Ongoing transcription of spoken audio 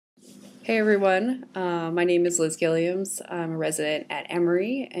Hey everyone, my name is Liz Gilliams. I'm a resident at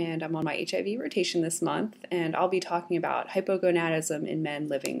Emory and I'm on my HIV rotation this month, and I'll be talking about hypogonadism in men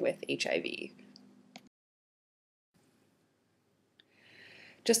living with HIV.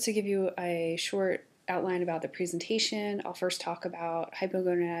 Just to give you a short outline about the presentation, I'll first talk about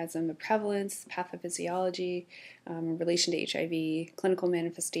hypogonadism, the prevalence, pathophysiology, in relation to HIV, clinical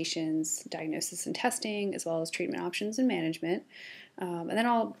manifestations, diagnosis and testing, as well as treatment options and management. And then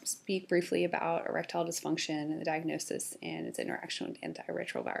I'll speak briefly about erectile dysfunction and the diagnosis and its interaction with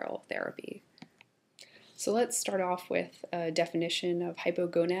antiretroviral therapy. So let's start off with a definition of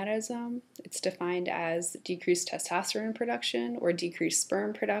hypogonadism. It's defined as decreased testosterone production or decreased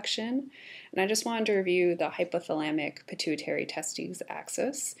sperm production. And I just wanted to review the hypothalamic pituitary testes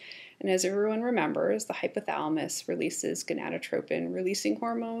axis. And as everyone remembers, the hypothalamus releases gonadotropin releasing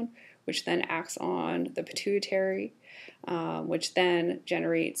hormone, which then acts on the pituitary, which then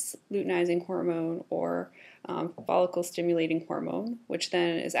generates luteinizing hormone or follicle stimulating hormone, which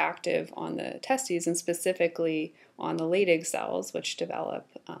then is active on the testes and specifically on the Leydig cells, which develop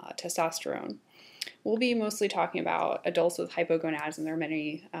testosterone. We'll be mostly talking about adults with hypogonadism. There are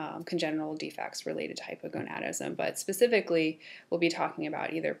many congenital defects related to hypogonadism, but specifically we'll be talking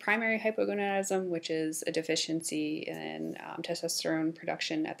about either primary hypogonadism, which is a deficiency in testosterone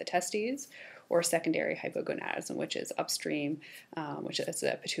production at the testes, or secondary hypogonadism, which is upstream, which is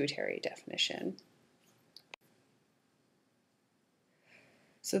a pituitary definition.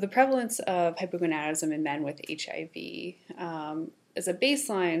 So the prevalence of hypogonadism in men with HIV, as a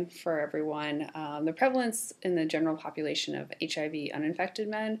baseline for everyone, the prevalence in the general population of HIV uninfected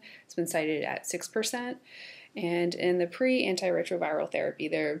men has been cited at 6%. And in the pre-antiretroviral therapy,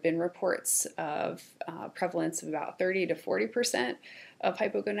 there have been reports of prevalence of about 30 to 40% of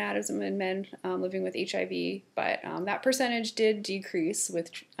hypogonadism in men living with HIV, but that percentage did decrease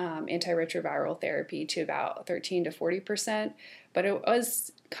with antiretroviral therapy to about 13 to 40%, but it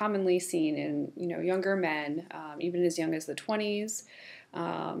was commonly seen in younger men, even as young as the 20s.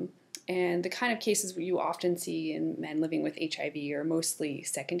 And the kind of cases you often see in men living with HIV are mostly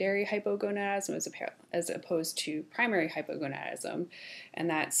secondary hypogonadism as opposed to primary hypogonadism. And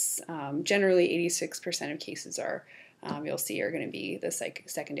that's generally 86% of cases you'll see are going to be the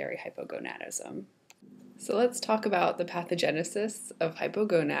secondary hypogonadism. So let's talk about the pathogenesis of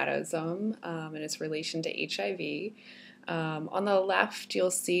hypogonadism and its relation to HIV. On the left,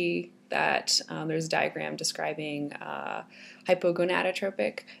 you'll see that there's a diagram describing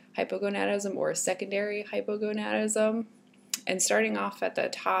hypogonadotropic hypogonadism or secondary hypogonadism. And starting off at the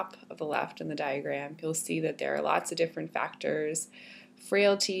top of the left in the diagram, you'll see that there are lots of different factors: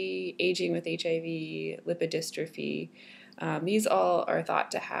 frailty, aging with HIV, lipodystrophy. These all are thought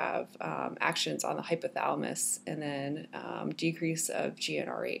to have actions on the hypothalamus, and then decrease of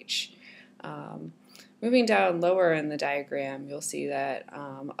GnRH. Moving down lower in the diagram, you'll see that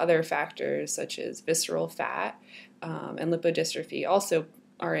other factors such as visceral fat and lipodystrophy also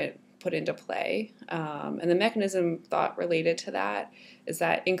are put into play. And the mechanism thought related to that is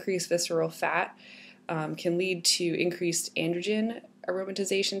that increased visceral fat can lead to increased androgen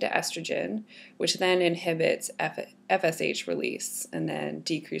aromatization to estrogen, which then inhibits FSH release and then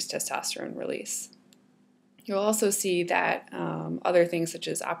decreased testosterone release. You'll also see that other things such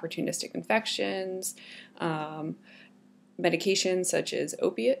as opportunistic infections, medications such as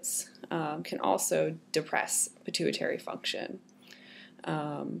opiates can also depress pituitary function.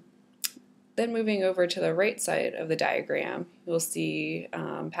 Then moving over to the right side of the diagram, you'll see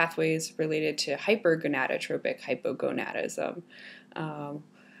pathways related to hypergonadotropic hypogonadism,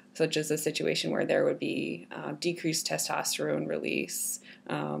 such as a situation where there would be decreased testosterone release,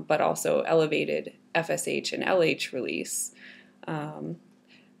 but also elevated FSH and LH release.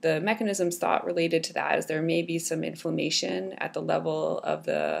 The mechanisms thought related to that is there may be some inflammation at the level of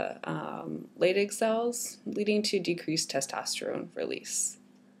the Leydig cells, leading to decreased testosterone release.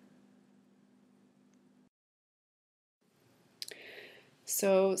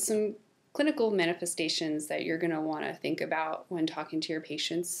 So some clinical manifestations that you're going to want to think about when talking to your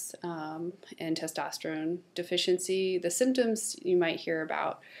patients and testosterone deficiency. The symptoms you might hear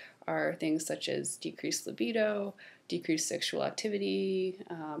about are things such as decreased libido, decreased sexual activity,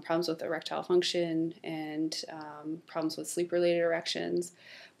 problems with erectile function, and problems with sleep-related erections.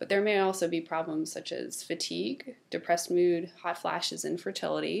 But there may also be problems such as fatigue, depressed mood, hot flashes, and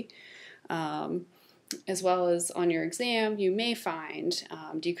infertility. As well as on your exam, you may find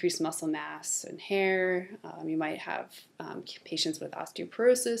decreased muscle mass and hair. You might have patients with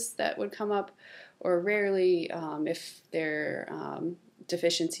osteoporosis that would come up, or rarely, if their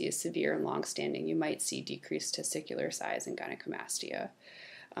deficiency is severe and long-standing, you might see decreased testicular size and gynecomastia.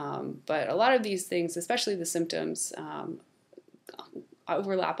 But a lot of these things, especially the symptoms,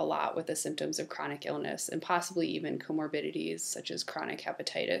 overlap a lot with the symptoms of chronic illness and possibly even comorbidities such as chronic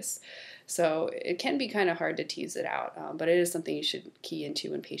hepatitis. So it can be kind of hard to tease it out, but it is something you should key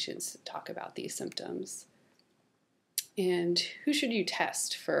into when patients talk about these symptoms. And who should you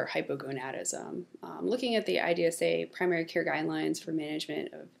test for hypogonadism? Looking at the IDSA primary care guidelines for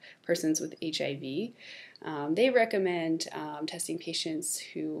management of persons with HIV, they recommend testing patients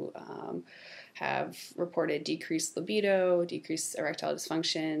who have reported decreased libido, decreased erectile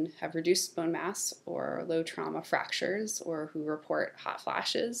dysfunction, have reduced bone mass or low trauma fractures, or who report hot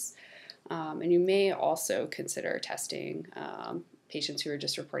flashes. And you may also consider testing patients who are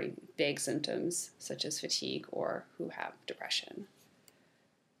just reporting vague symptoms such as fatigue or who have depression.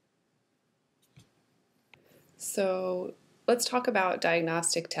 So let's talk about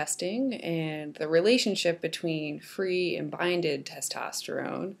diagnostic testing and the relationship between free and binded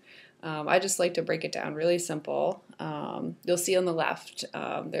testosterone. I just like to break it down really simple. You'll see on the left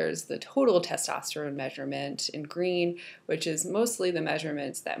there's the total testosterone measurement in green, which is mostly the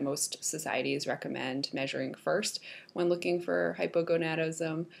measurements that most societies recommend measuring first when looking for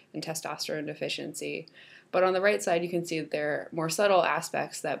hypogonadism and testosterone deficiency. But on the right side, you can see that there are more subtle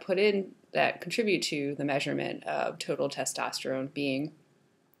aspects that contribute to the measurement of total testosterone, being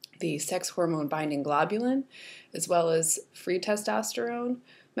the sex hormone binding globulin, as well as free testosterone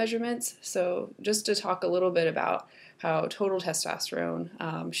measurements. So just to talk a little bit about how total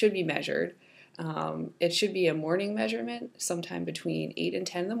testosterone should be measured. It should be a morning measurement sometime between 8 and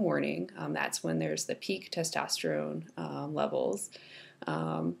 10 in the morning. That's when there's the peak testosterone levels.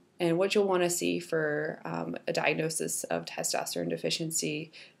 And what you'll want to see for a diagnosis of testosterone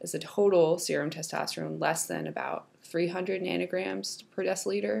deficiency is a total serum testosterone less than about 300 nanograms per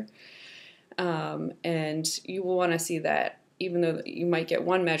deciliter. And you will want to see that even though you might get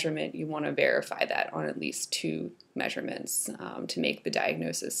one measurement, you want to verify that on at least 2 measurements to make the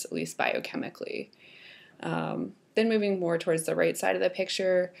diagnosis, at least biochemically. Then moving more towards the right side of the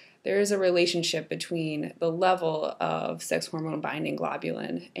picture, there is a relationship between the level of sex hormone binding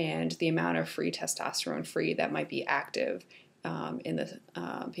globulin and the amount of free testosterone free that might be active in the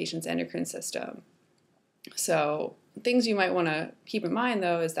patient's endocrine system. So things you might want to keep in mind,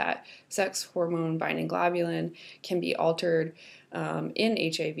 though, is that sex hormone binding globulin can be altered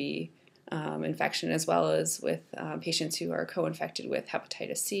in HIV infection, as well as with patients who are co-infected with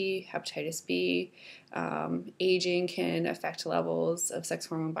hepatitis C, hepatitis B. Aging can affect levels of sex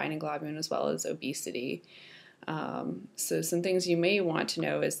hormone binding globulin, as well as obesity. So some things you may want to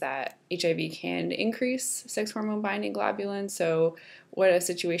know is that HIV can increase sex hormone binding globulin. So what a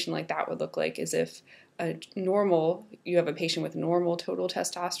situation like that would look like is if you have a patient with normal total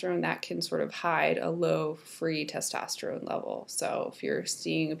testosterone, that can sort of hide a low free testosterone level. So if you're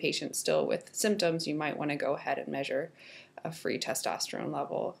seeing a patient still with symptoms, you might want to go ahead and measure a free testosterone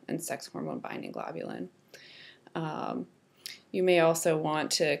level and sex hormone binding globulin. You may also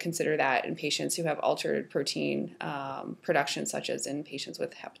want to consider that in patients who have altered protein production, such as in patients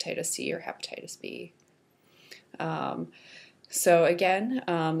with hepatitis C or hepatitis B. So again,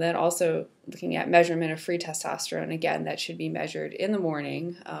 then also looking at measurement of free testosterone, again, that should be measured in the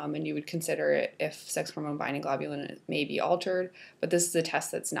morning, and you would consider it if sex hormone binding globulin may be altered, but this is a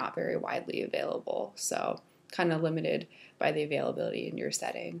test that's not very widely available, so kind of limited by the availability in your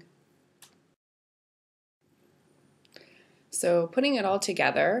setting. So putting it all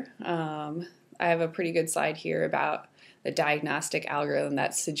together, I have a pretty good slide here about the diagnostic algorithm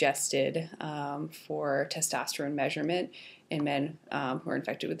that's suggested for testosterone measurement in men who are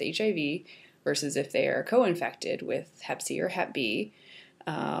infected with HIV versus if they are co-infected with Hep C or Hep B.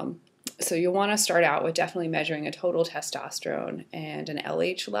 So you'll want to start out with definitely measuring a total testosterone and an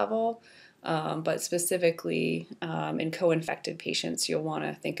LH level, but specifically in co-infected patients, you'll want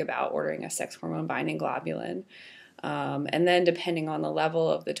to think about ordering a sex hormone binding globulin. And then depending on the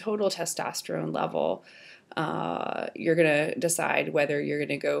level of the total testosterone level, you're going to decide whether you're going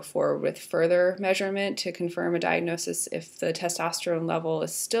to go forward with further measurement to confirm a diagnosis. If the testosterone level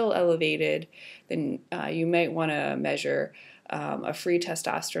is still elevated, then you might want to measure a free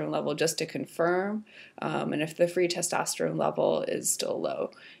testosterone level just to confirm, and if the free testosterone level is still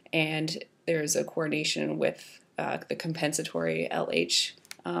low and there's a coordination with the compensatory LH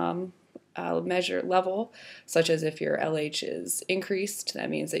measure level, such as if your LH is increased, that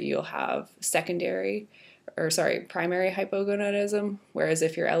means that you'll have primary hypogonadism, whereas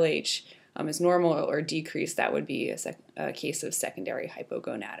if your LH is normal or decreased, that would be a case of secondary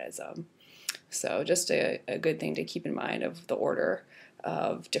hypogonadism. So just a good thing to keep in mind of the order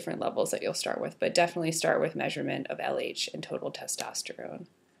of different levels that you'll start with, but definitely start with measurement of LH and total testosterone.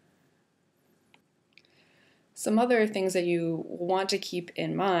 Some other things that you want to keep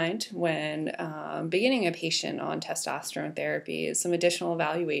in mind when beginning a patient on testosterone therapy is some additional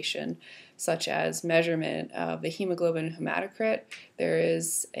evaluation, such as measurement of the hemoglobin hematocrit. There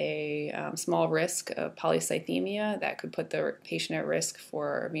is a small risk of polycythemia that could put the patient at risk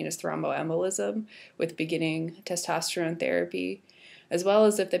for venous thromboembolism with beginning testosterone therapy, as well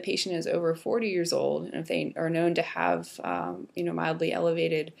as if the patient is over 40 years old and if they are known to have mildly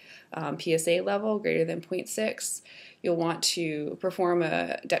elevated PSA level greater than 0.6, you'll want to perform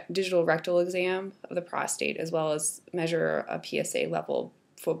a digital rectal exam of the prostate as well as measure a PSA level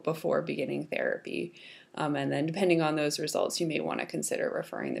before beginning therapy. And then depending on those results, you may want to consider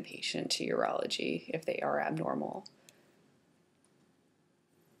referring the patient to urology if they are abnormal.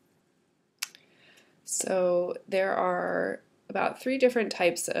 So there are about 3 different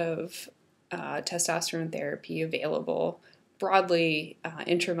types of testosterone therapy available. Broadly,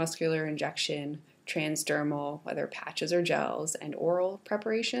 intramuscular injection, transdermal, whether patches or gels, and oral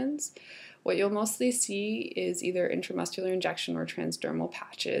preparations. What you'll mostly see is either intramuscular injection or transdermal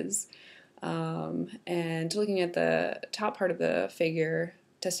patches. And looking at the top part of the figure,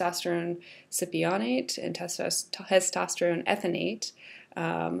 testosterone cypionate and testosterone ethanoate,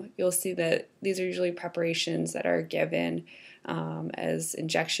 you'll see that these are usually preparations that are given as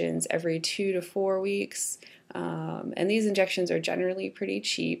injections every 2 to 4 weeks. And these injections are generally pretty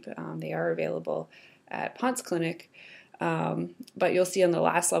cheap. They are available at Ponce Clinic. But you'll see on the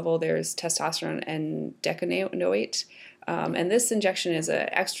last level there's testosterone and decanoate. And this injection is an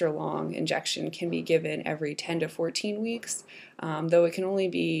extra long injection, can be given every 10 to 14 weeks, though it can only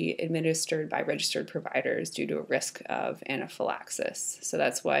be administered by registered providers due to a risk of anaphylaxis. So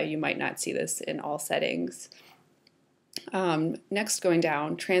that's why you might not see this in all settings. Next, going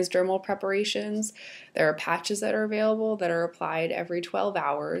down, transdermal preparations. There are patches that are available that are applied every 12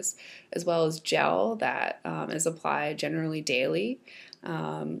 hours, as well as gel that is applied generally daily.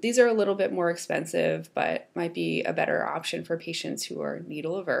 These are a little bit more expensive, but might be a better option for patients who are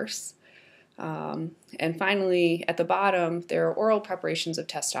needle averse. And finally, at the bottom, there are oral preparations of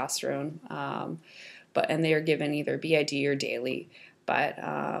testosterone, and they are given either BID or daily. But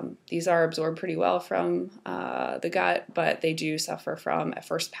these are absorbed pretty well from the gut, but they do suffer from a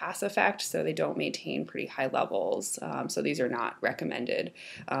first pass effect, so they don't maintain pretty high levels. So these are not recommended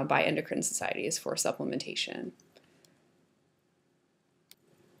by endocrine societies for supplementation.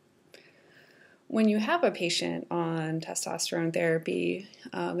 When you have a patient on testosterone therapy,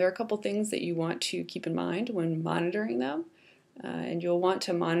 there are a couple things that you want to keep in mind when monitoring them. And you'll want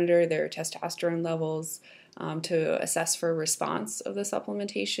to monitor their testosterone levels to assess for response of the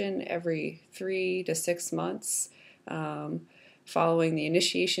supplementation every 3 to 6 months following the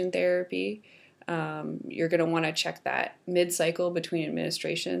initiation therapy. You're going to want to check that mid-cycle between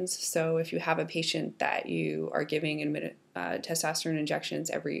administrations. So if you have a patient that you are giving testosterone injections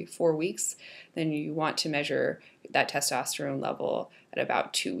every 4 weeks, then you want to measure that testosterone level at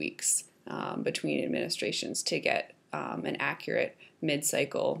about 2 weeks between administrations to get an accurate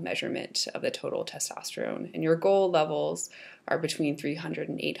mid-cycle measurement of the total testosterone. And your goal levels are between 300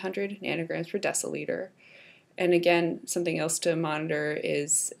 and 800 nanograms per deciliter. And again, something else to monitor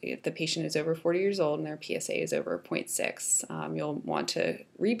is if the patient is over 40 years old and their PSA is over 0.6, you'll want to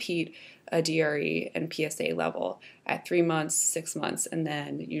repeat a DRE and PSA level at 3 months, 6 months, and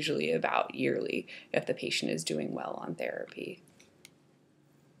then usually about yearly if the patient is doing well on therapy.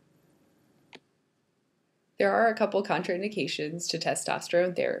 There are a couple contraindications to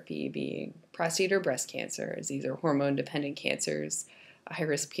testosterone therapy, being prostate or breast cancer, as these are hormone-dependent cancers, a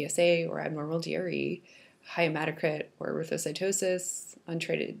high-risk PSA or abnormal DRE, high hematocrit or erythrocytosis,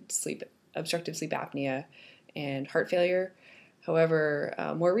 untreated obstructive sleep apnea, and heart failure. However,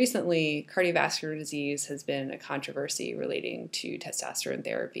 more recently, cardiovascular disease has been a controversy relating to testosterone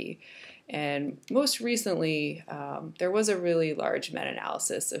therapy. And most recently, there was a really large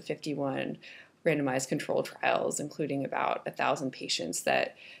meta-analysis of 51 randomized control trials, including about 1,000 patients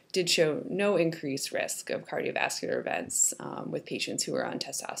that did show no increased risk of cardiovascular events with patients who are on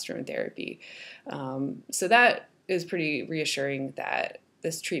testosterone therapy. So that is pretty reassuring that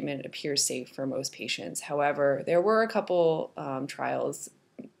this treatment appears safe for most patients. However, there were a couple trials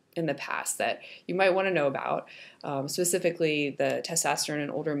in the past that you might want to know about, specifically the testosterone in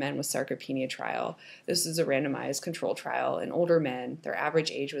older men with sarcopenia trial. This is a randomized control trial in older men. Their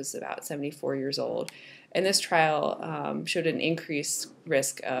average age was about 74 years old, And this trial showed an increased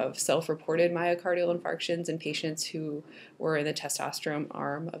risk of self-reported myocardial infarctions in patients who were in the testosterone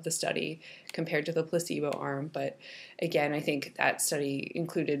arm of the study compared to the placebo arm. But again, I think that study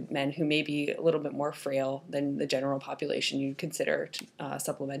included men who may be a little bit more frail than the general population you'd consider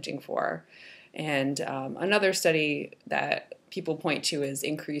supplementing for. And another study that people point to as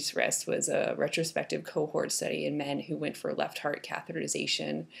increased risk was a retrospective cohort study in men who went for left heart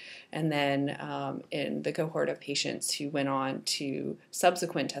catheterization, and then in the cohort of patients who went on to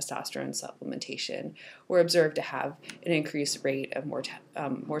subsequent testosterone supplementation were observed to have an increased rate of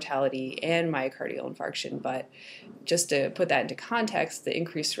mortality and myocardial infarction. But just to put that into context, the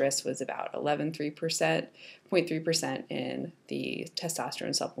increased risk was about 0.3% in the testosterone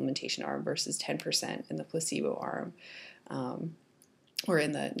supplementation arm versus 10% in the placebo arm. Or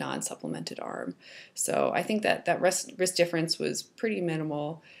in the non-supplemented arm. So I think that risk difference was pretty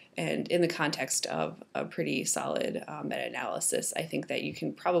minimal, and in the context of a pretty solid meta-analysis, I think that you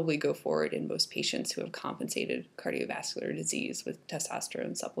can probably go forward in most patients who have compensated cardiovascular disease with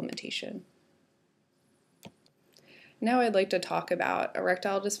testosterone supplementation. Now I'd like to talk about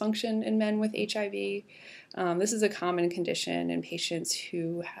erectile dysfunction in men with HIV. This is a common condition in patients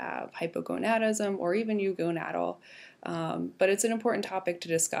who have hypogonadism or even eugonadal, but it's an important topic to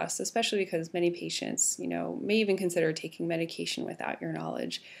discuss, especially because many patients, may even consider taking medication without your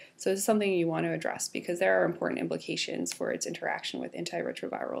knowledge. So it's something you want to address because there are important implications for its interaction with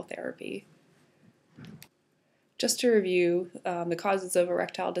antiretroviral therapy. Just to review, the causes of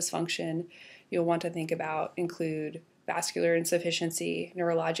erectile dysfunction you'll want to include vascular insufficiency,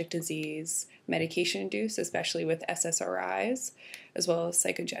 neurologic disease, medication-induced, especially with SSRIs, as well as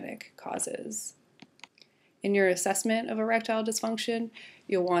psychogenic causes. In your assessment of erectile dysfunction,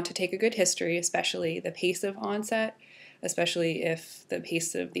 you'll want to take a good history, especially the pace of onset, especially if the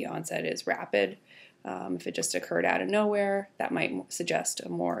pace of the onset is rapid. If it just occurred out of nowhere, that might suggest a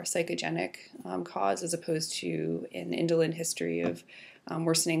more psychogenic cause as opposed to an indolent history of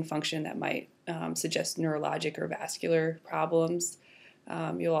worsening function that might suggest neurologic or vascular problems.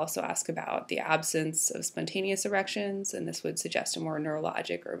 You'll also ask about the absence of spontaneous erections, and this would suggest a more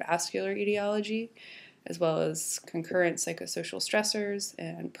neurologic or vascular etiology, as well as concurrent psychosocial stressors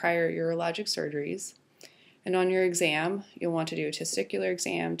and prior urologic surgeries. And on your exam, you'll want to do a testicular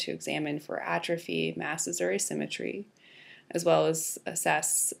exam to examine for atrophy, masses, or asymmetry, as well as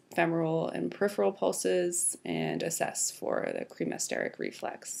assess femoral and peripheral pulses and assess for the cremasteric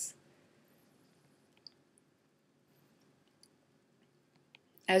reflex.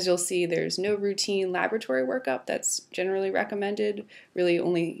 As you'll see, there's no routine laboratory workup that's generally recommended, really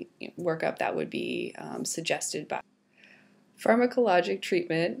only workup that would be suggested by pharmacologic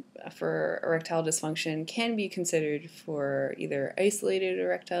treatment for erectile dysfunction can be considered for either isolated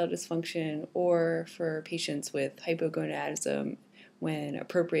erectile dysfunction or for patients with hypogonadism when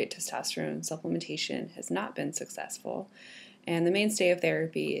appropriate testosterone supplementation has not been successful. And the mainstay of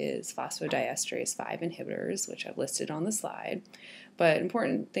therapy is phosphodiesterase 5 inhibitors, which I've listed on the slide. But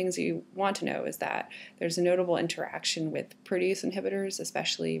important things you want to know is that there's a notable interaction with protease inhibitors,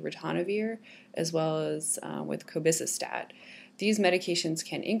 especially ritonavir, as well as with cobicistat. These medications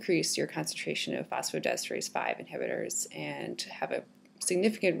can increase your concentration of phosphodiesterase 5 inhibitors and have a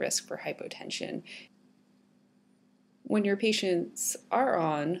significant risk for hypotension. When your patients are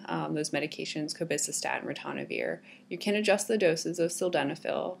on those medications, cobicistat and ritonavir, you can adjust the doses of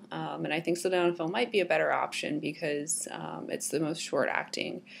sildenafil, and I think sildenafil might be a better option because it's the most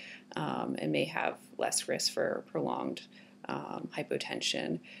short-acting and may have less risk for prolonged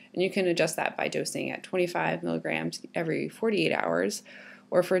hypotension. And you can adjust that by dosing at 25 milligrams every 48 hours,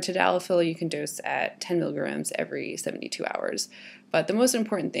 or for tadalafil, you can dose at 10 milligrams every 72 hours. But the most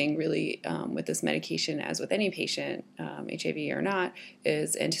important thing really with this medication, as with any patient, HIV or not,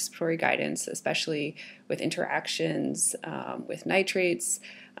 is anticipatory guidance, especially with interactions with nitrates,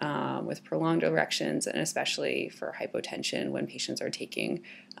 with prolonged erections, and especially for hypotension when patients are taking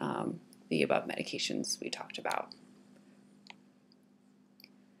the above medications we talked about.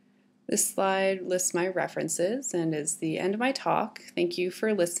 This slide lists my references and is the end of my talk. Thank you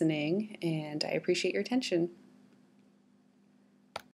for listening, and I appreciate your attention.